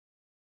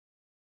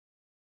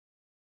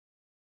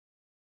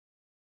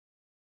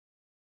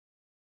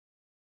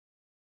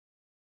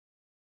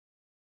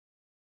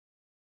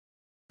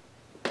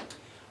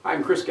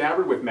I'm Chris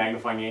Gabbard with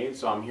Magnifying Aids,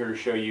 so I'm here to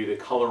show you the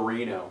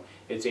Colorino.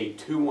 It's a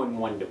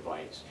 2-in-1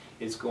 device.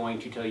 It's going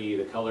to tell you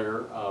the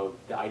color of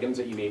the items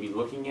that you may be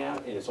looking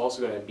at, and it's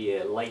also going to be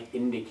a light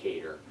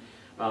indicator.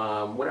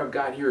 What I've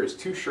got here is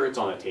two shirts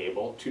on the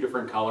table, two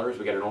different colors.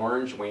 We got an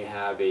orange and we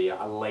have a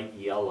light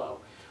yellow.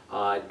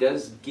 It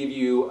does give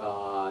you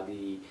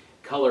the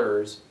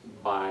colors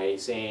by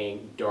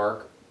saying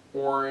dark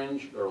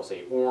orange, or it'll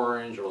say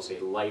orange, or it'll say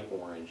light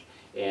orange.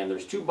 And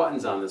there's two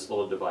buttons on this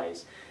little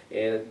device.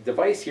 The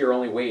device here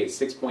only weighs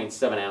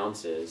 6.7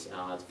 ounces.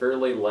 It's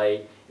fairly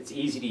light. It's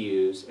easy to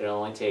use. It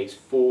only takes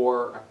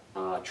 4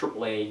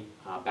 AAA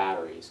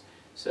batteries.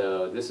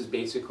 So this is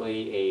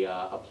basically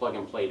a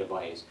plug-and-play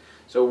device.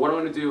 So what I'm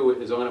going to do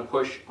is I'm going to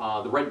push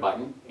the red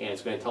button, and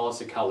it's going to tell us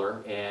the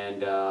color,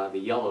 and the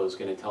yellow is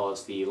going to tell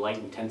us the light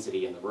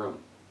intensity in the room.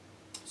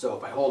 So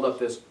if I hold up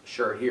this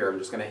shirt here, I'm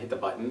just going to hit the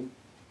button.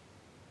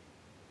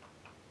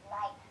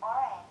 Light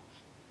orange.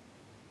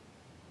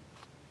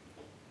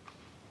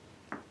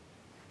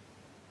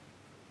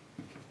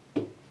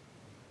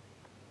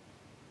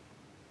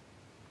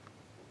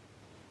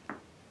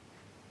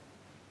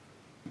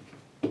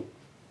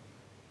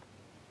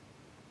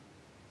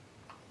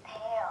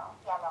 Pale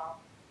yellow.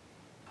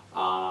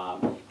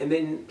 And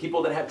then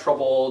people that have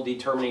trouble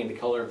determining the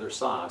color of their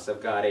socks,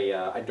 I've got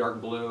a dark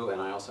blue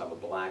and I also have a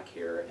black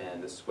here,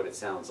 and this is what it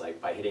sounds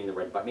like by hitting the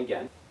red button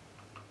again.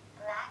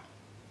 Black.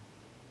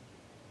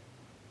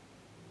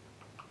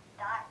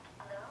 Dark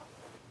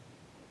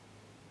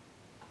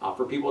blue.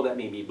 For people that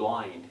may be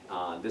blind,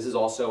 this is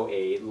also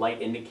a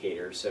light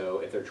indicator, so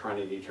if they're trying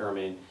to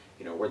determine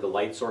where the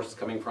light source is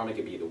coming from, it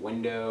could be the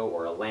window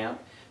or a lamp.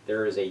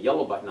 There is a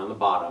yellow button on the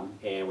bottom,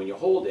 and when you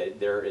hold it,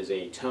 there is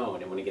a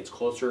tone, and when it gets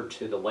closer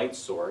to the light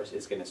source,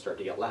 it's going to start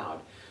to get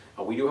loud.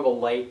 We do have a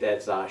light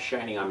that's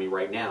shining on me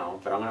right now,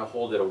 but I'm going to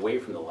hold it away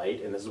from the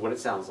light, and this is what it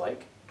sounds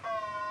like.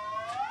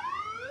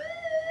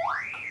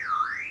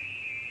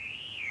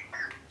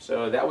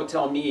 So that would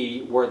tell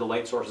me where the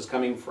light source is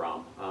coming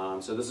from.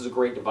 So this is a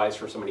great device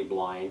for somebody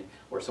blind,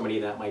 or somebody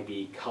that might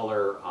be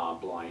color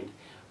blind,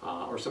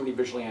 or somebody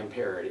visually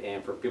impaired.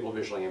 And for people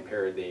visually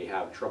impaired, they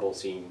have trouble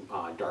seeing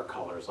dark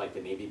colors like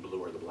the navy blue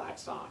or the black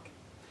sock.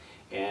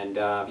 And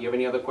if you have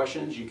any other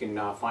questions, you can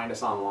find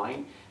us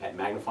online at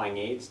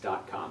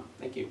magnifyingaids.com.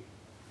 Thank you.